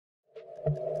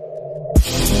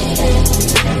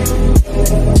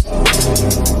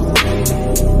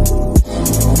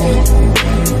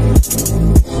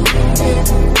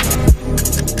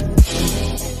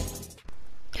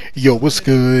Yo, what's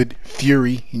good,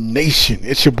 Fury Nation?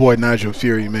 It's your boy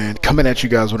NigelFury, man, coming at you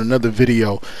guys with another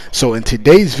video. So in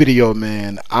today's video,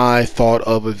 man, I thought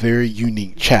of a very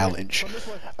unique challenge.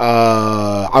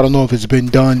 I don't know if it's been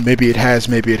done. Maybe it has,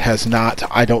 maybe it has not.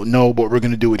 I don't know, but we're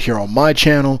going to do it here on my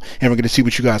channel, and we're going to see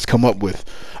what you guys come up with.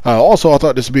 Also, I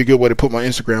thought this would be a good way to put my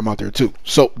Instagram out there, too.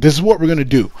 So this is what we're going to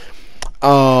do.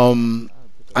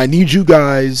 I need you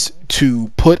guys to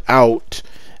put out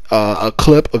a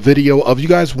clip, a video of you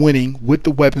guys winning with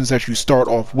the weapons that you start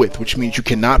off with, which means you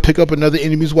cannot pick up another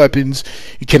enemy's weapons.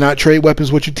 You cannot trade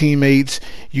weapons with your teammates.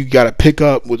 You got to pick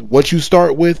up with what you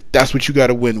start with. That's what you got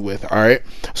to win with. All right.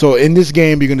 So in this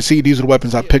game, you're going to see these are the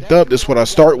weapons I picked up. This is what I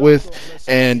start with.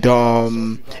 And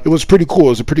it was pretty cool.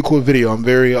 It was a pretty cool video. I'm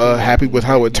very happy with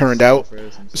how it turned out.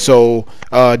 So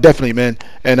definitely, man.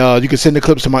 And you can send the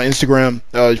clips to my Instagram.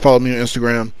 You follow me on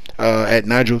Instagram. At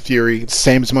NigelFury,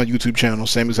 same as my YouTube channel,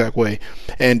 same exact way,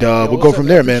 and we'll go from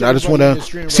there, man. I just want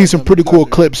to see some pretty cool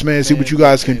clips, man. See what you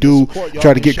guys can do.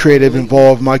 Try to get creative,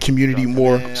 involve my community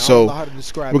more. So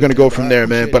we're gonna go from there,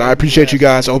 man. But I appreciate you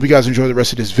guys. I hope you guys enjoy the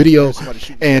rest of this video.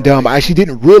 And I actually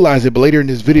didn't realize it, but later in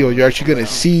this video, you're actually gonna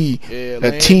see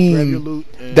a team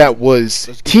that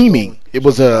was teaming. It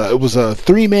was a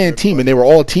three-man team, and they were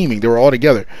all teaming. They were all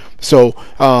together. So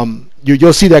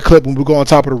you'll see that clip when we go on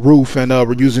top of the roof, and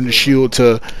we're using the shield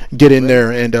to get in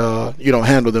there and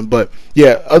handle them. But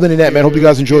yeah, other than that, man, hope you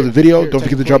guys enjoy the video. Don't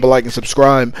forget to drop a like and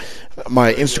subscribe.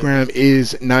 My Instagram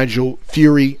is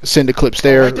NigelFury. Send the clips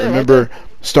there. Remember,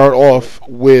 start off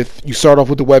with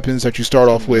the weapons that you start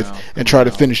off with, and try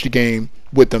to finish the game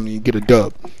with them. And you get a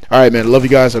dub. All right, man. Love you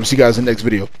guys. I'll see you guys in the next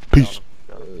video. Peace.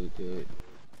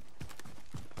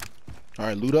 All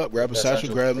right, loot up, grab a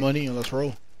satchel, grab money, and let's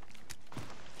roll.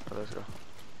 Let's go.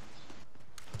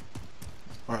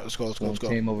 All right, let's go. Let's go. Let's go.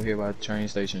 Came over here by the train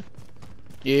station.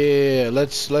 Yeah,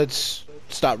 let's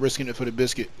stop risking it for the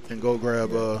biscuit and go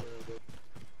grab.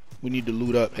 We need to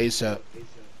loot up ASAP.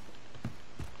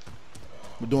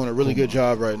 We're doing a really good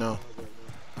job right now.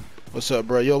 What's up,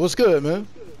 bro? Yo, what's good, man?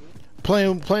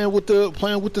 Playing with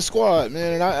the squad,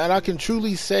 man, and I can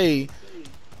truly say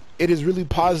it is really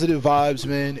positive vibes,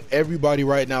 man. Everybody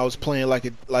right now is playing like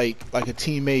a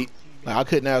teammate. Like, I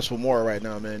couldn't ask for more right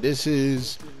now, man. This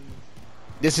is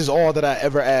all that I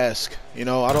ever ask. You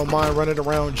know, I don't mind running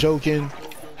around joking,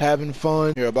 having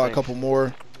fun. Here, I bought a couple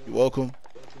more. You're welcome.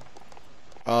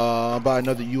 I'll buy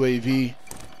another UAV.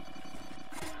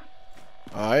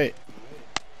 All right.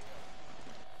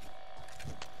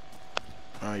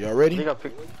 All right, y'all ready? I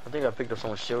think I picked up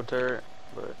someone's shield turret,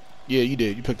 but yeah, you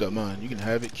did. You picked up mine. You can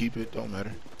have it, keep it, don't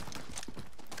matter.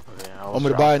 okay, I'm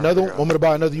gonna buy another one. I'm gonna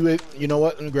buy another UAV. You know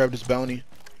what? Let me grab this bounty.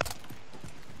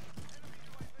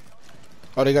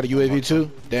 Oh, they got a UAV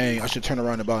too? Dang, I should turn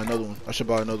around and buy another one. I should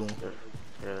buy another one.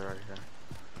 Yeah, right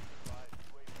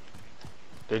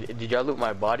here. Did y'all loot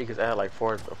my body? Because I had like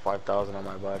 4,000 or 5,000 on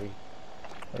my body.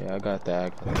 Yeah, I got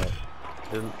that.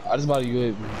 I just bought a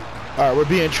UAV. Alright, we're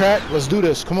being tracked. Let's do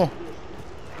this. Come on.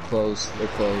 Close. They're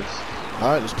close.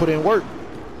 Alright, let's put in work.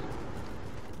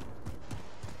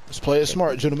 Let's play it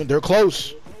smart, gentlemen. They're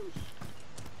close.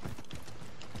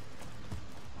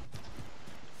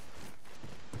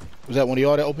 Was that one of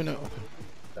y'all that opened it? Okay.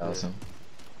 Awesome.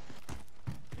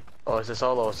 Oh, it's a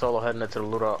solo heading into the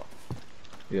lootout.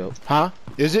 Yep. Huh?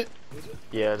 Is it?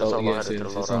 Yeah, it's a solo heading to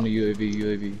the it's on lootout. the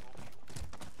UAV.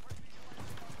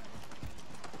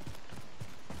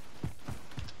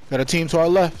 Got a team to our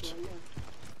left.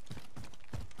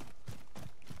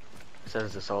 It says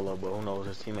it's a solo, but who knows?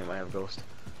 His teammate might have ghost.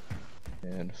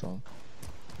 Yeah, that's on.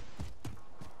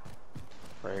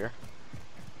 Right here.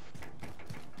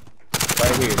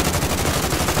 Right here.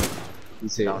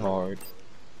 He's hit Down. hard.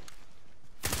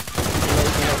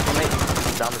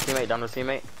 Teammate. Down the teammate. Down the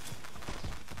teammate.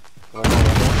 One more.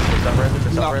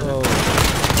 It's up res.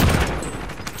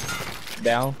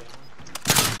 Down.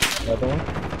 Another one.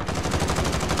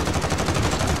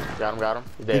 Got him.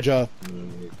 He's dead. Good job.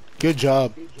 Good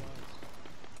job.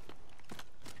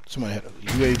 Somebody had a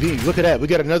UAV. Look at that. We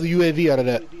got another UAV out of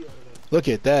that. Look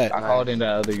at that. I called in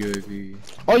that other UAV.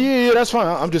 Oh, yeah, that's fine.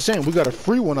 I'm just saying, we got a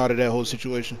free one out of that whole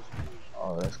situation.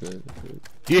 Oh, that's good. That's good.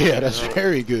 Yeah, that's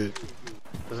very good.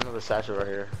 There's another satchel right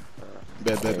here.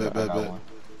 Bet. I got one. All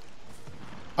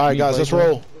right, You guys, play let's some?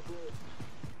 roll.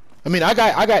 I mean, I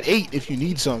got 8 if you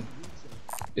need some.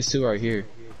 It's 2 right here.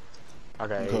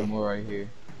 Okay. One more right here.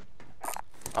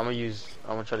 I'm gonna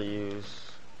try to use.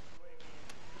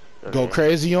 Go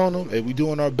crazy on them. Hey, we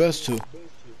doing our best to.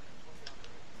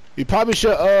 You probably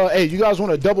should. Hey, you guys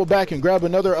want to double back and grab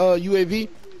another UAV,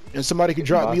 and somebody can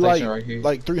drop me like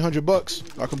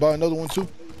 $300. I can buy another one too.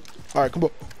 All right, come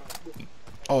on.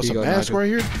 Oh, it's a Here you go, mask Nigel. right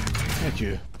here? Thank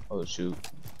you. Oh shoot.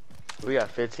 We got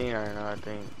 15 right now, I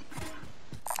think.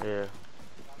 Yeah.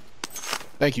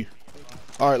 Thank you.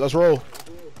 Alright, let's roll.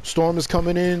 Storm is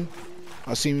coming in.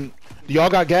 I seen. Do y'all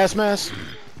got gas masks?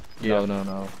 Yeah.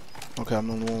 No. Okay, I'm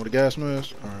the one with the gas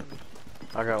mask. Alright.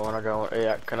 I got one.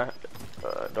 Hey, can I?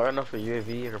 Do I have enough for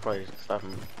UAV? I could probably stop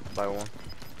him by one.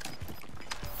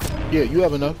 Yeah, you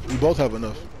have enough. We both have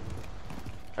enough.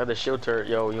 I have the shield turret.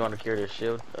 Yo, you want to carry the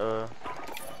shield?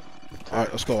 Alright,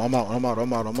 let's go. I'm out.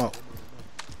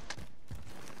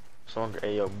 Someone,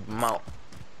 hey, yo, mount.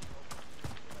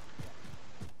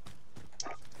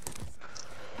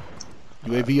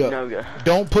 UAV up. No, yeah.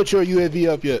 Don't put your UAV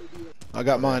up yet. I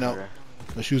got mine out. Okay.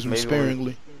 Let's use them Maybe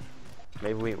sparingly.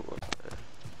 Maybe we.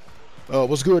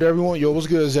 What's good, everyone? Yo, what's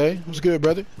good, Zay? What's good,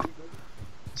 brother?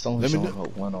 It's only Let me showing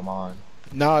up one on mine.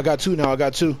 Now I got two.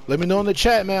 Let me know in the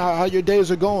chat, man, how your days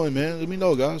are going, man. Let me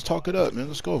know, guys. Talk it up, man.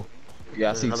 Let's go.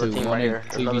 Yeah, I There's see another two. team One right in here.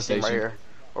 There's TV another station. team right here.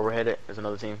 Where we're headed. There's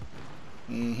another team.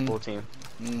 Full team.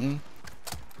 Mm-hmm.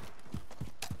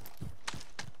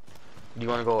 Do you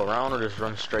want to go around or just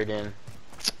run straight in?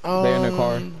 They're in the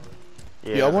car.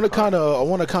 Yeah, I want to kind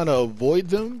of avoid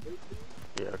them.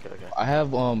 Yeah, okay. I have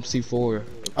C4.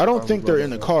 I don't think they're in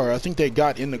the car. I think they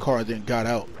got in the car and then got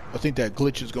out. I think that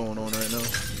glitch is going on right now.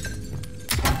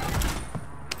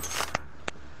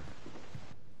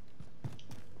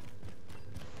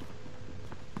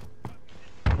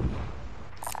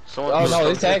 Someone Oh threw a no,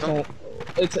 trophy it's system. actual.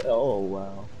 It's oh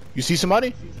wow. You see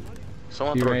somebody?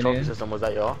 Someone You threw a ran trophy in? system. Was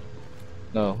that y'all?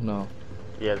 No.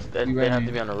 Yeah, they You ran have in.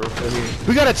 to be on the roof.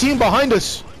 We got a team behind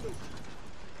us.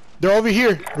 They're over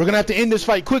here. We're gonna have to end this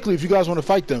fight quickly if you guys want to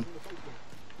fight them.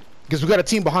 Because we got a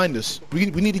team behind us. We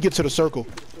need to get to the circle.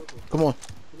 Come on.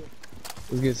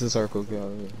 Let's get to the circle,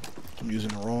 go. I'm using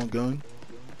the wrong gun.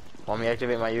 Want me to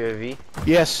activate my UAV?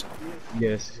 Yes.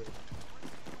 Yes.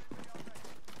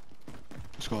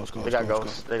 Let's go. They got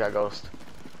ghosts. They got ghosts.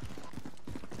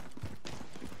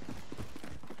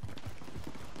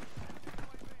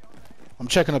 I'm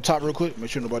checking up top real quick. Make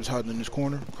sure nobody's hiding in this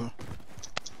corner. Okay.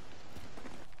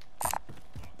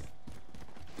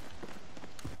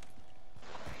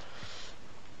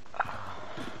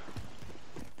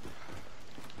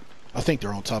 I think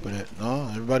they're on top of that. No,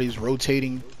 everybody's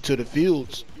rotating to the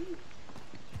fields.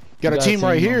 Got a team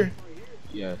right here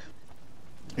Yes.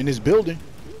 in this building.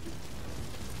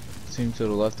 Team to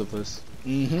the left of us.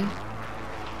 Mm-hmm.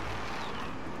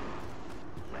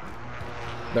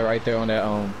 They're right there on that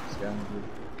scavenger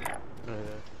Yeah.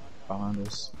 behind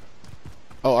us.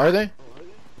 Oh, are they?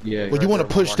 Yeah. Well, you want to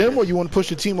there, push one them, or market. you want to push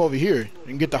the team over here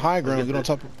and get the high ground? Get on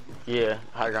top of. Yeah,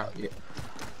 high ground. Yeah.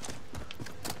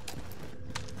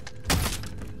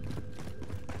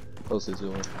 Closest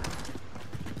to it.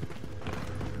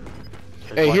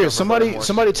 Hey, here,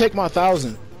 somebody take my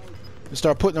 1,000 and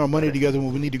start putting our money together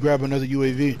when we need to grab another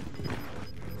UAV.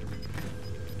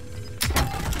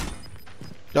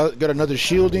 Got another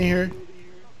shield in here.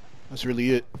 That's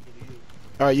really it.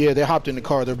 All right, yeah, they hopped in the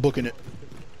car. They're booking it.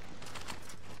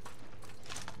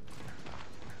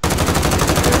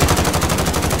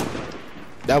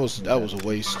 That was a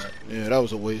waste. Yeah, that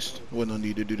was a waste. Wasn't no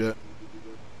need to do that.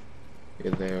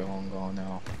 Yeah, they're on gone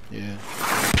now. Yeah.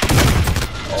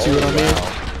 See what I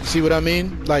mean? See what I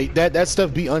mean? Like that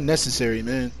stuff be unnecessary,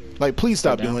 man. Like please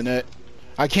stop doing that.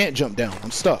 I can't jump down.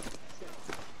 I'm stuck.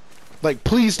 Like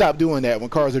please stop doing that when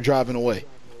cars are driving away.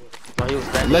 No, he was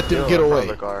standing Let them still get in front away. of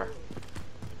the car.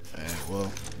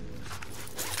 Well,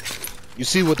 you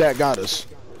see what that got us?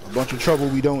 A bunch of trouble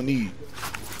we don't need.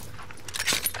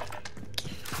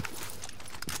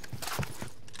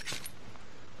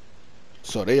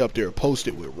 So they up there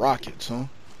posted with rockets, huh?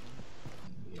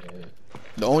 Yeah.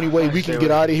 The only way we can get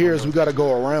out of here is we gotta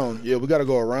go around. Yeah, we gotta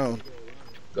go around.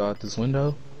 Go out this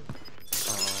window.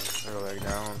 I go back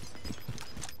down.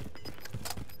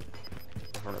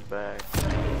 From the back.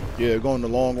 Yeah, going the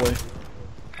long way.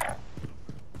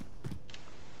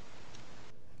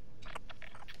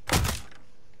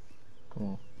 Come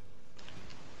on.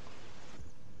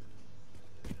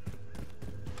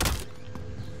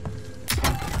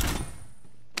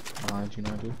 Behind you,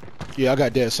 Nigel. Yeah, I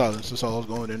got dead silence. That's all I was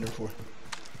going in there for.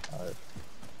 Alright.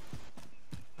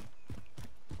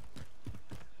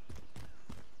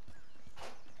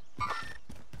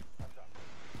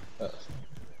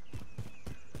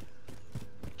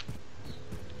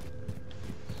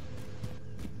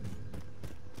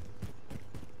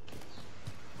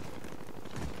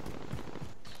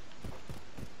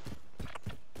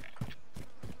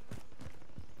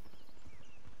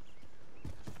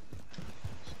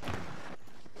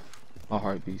 My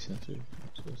heartbeat sensor.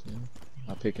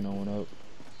 Not picking no one up.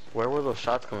 Where were those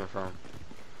shots coming from?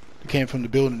 They came from the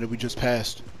building that we just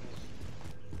passed.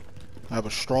 I have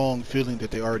a strong feeling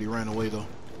that they already ran away though.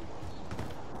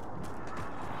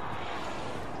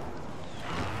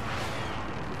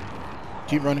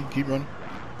 Keep running, keep running.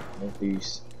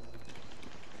 Northeast.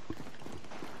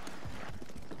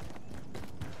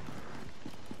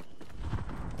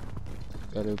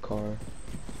 Got a car.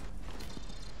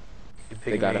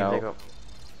 They got out.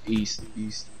 East.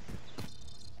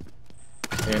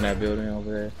 They're in that building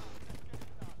over there.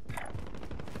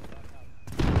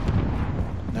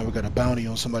 Now we got a bounty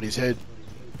on somebody's head.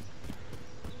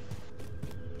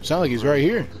 Sound like he's right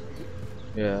here.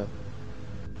 Yeah.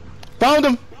 Found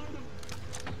him!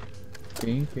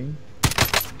 Ping.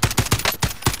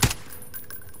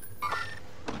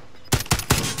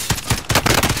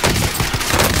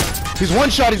 He's one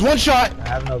shot. I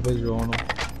have no visual on him.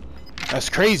 That's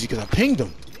crazy because I pinged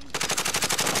him.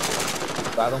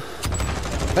 Got him.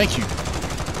 Thank you.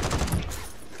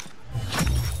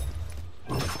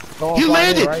 Oh, He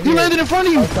landed! right He landed in front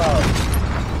of you! I'm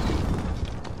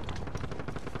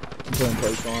putting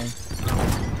plates on.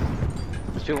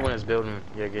 There's people in this building.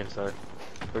 Yeah, again, sorry.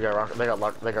 We got rocket. They got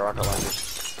rocket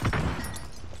launchers.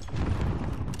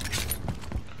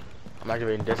 I'm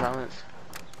activating dead silence.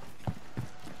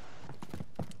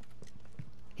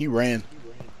 He ran.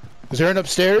 Is there an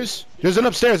upstairs? There's an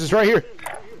upstairs. It's right here.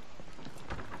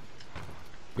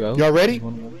 Y'all ready?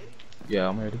 Yeah,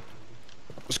 I'm ready.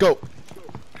 Let's go.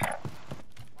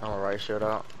 I'm a right shield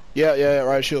out. Yeah.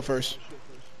 Right shield first.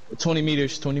 20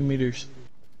 meters.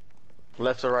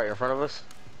 Left or right in front of us?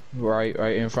 Right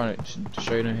in front of,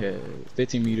 straight ahead.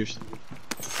 15 meters.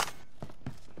 It's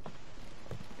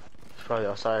probably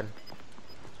outside.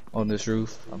 On this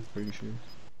roof, I'm pretty sure.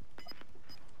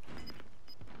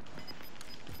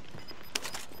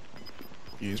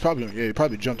 Yeah, he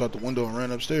probably jumped out the window and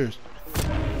ran upstairs.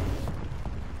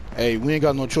 Hey, we ain't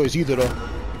got no choice either though.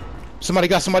 Somebody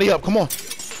got somebody up. Come on.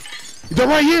 They're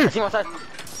right here. I see him outside.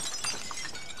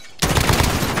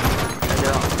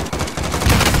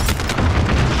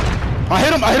 I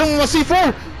hit him with my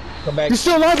C4. Come back. He's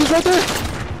still alive. He's right there.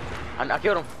 I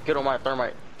killed him. Killed him with my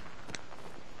thermite.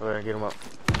 Go ahead and get him up.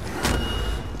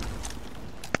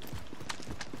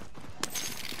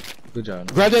 Good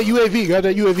job. Grab that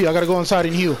UAV. I gotta go inside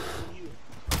and heal.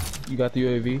 You got the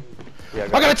UAV? Yeah,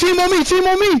 I got a team on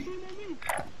me.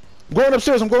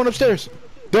 I'm going upstairs.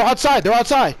 They're outside.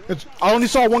 I only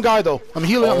saw one guy though. I'm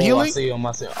healing. I see him.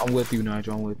 I'm with you,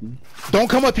 Nigel. I'm with you. Don't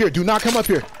come up here. Do not come up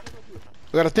here.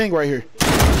 I got a thing right here.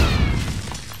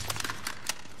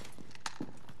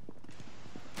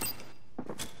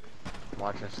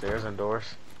 Watching stairs and doors.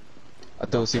 I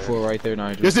throw C4 right there,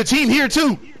 Nigel. There's a team here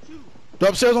too. They're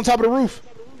upstairs on top of the roof.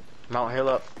 Mount Hill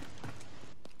up.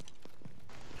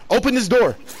 Open this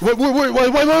door. Wait.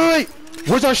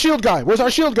 Where's our shield guy?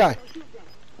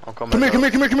 I'll come Come here.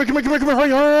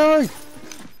 Hurry.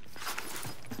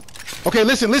 Okay,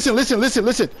 listen.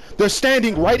 They're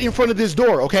standing right in front of this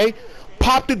door, okay?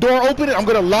 Pop the door open and I'm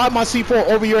gonna lob my C4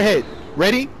 over your head.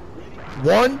 Ready?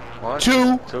 One,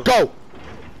 two, go.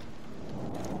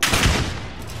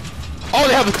 Oh,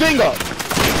 they have a thing up.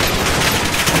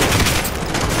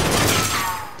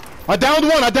 I downed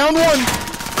one.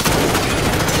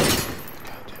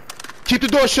 Keep the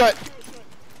door shut.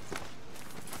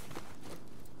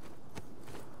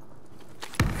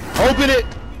 Open it.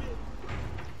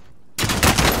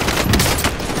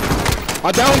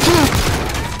 I downed two.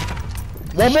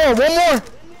 One more.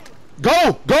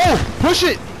 Go. Push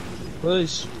it.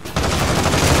 Push.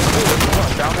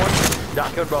 Down one.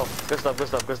 Down, killed both. Good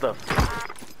stuff.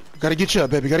 Gotta get you up,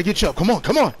 baby. Come on.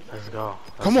 Let's go.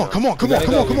 Come on.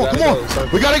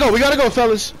 We gotta go,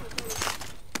 fellas.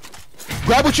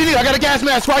 Grab what you need. I got a gas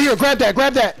mask right here. Grab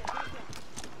that.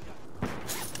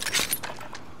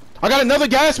 I got another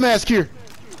gas mask here.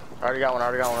 I already got one.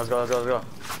 Let's go.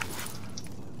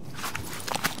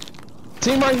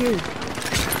 Team right here.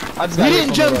 We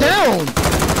didn't jump down.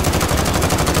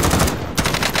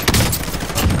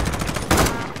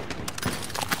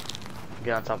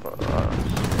 Get on top of.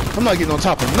 I'm not getting on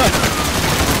top of nothing.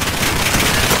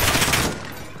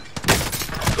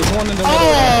 There's one in the middle.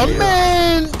 Oh right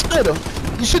man!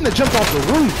 You shouldn't have jumped off the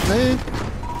roof, man.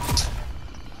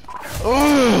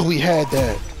 Oh, we had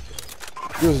that.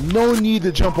 There was no need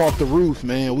to jump off the roof,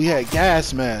 man. We had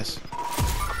gas masks.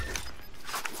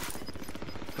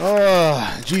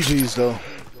 GG's though.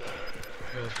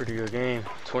 It was a pretty good game.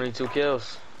 22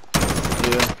 kills.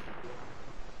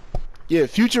 Yeah,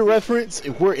 future reference,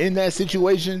 if we're in that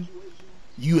situation,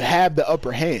 you have the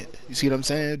upper hand. You see what I'm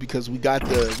saying? Because we got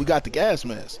the gas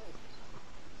mask.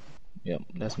 Yep,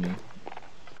 that's me.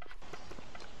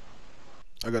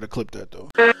 I gotta clip that though.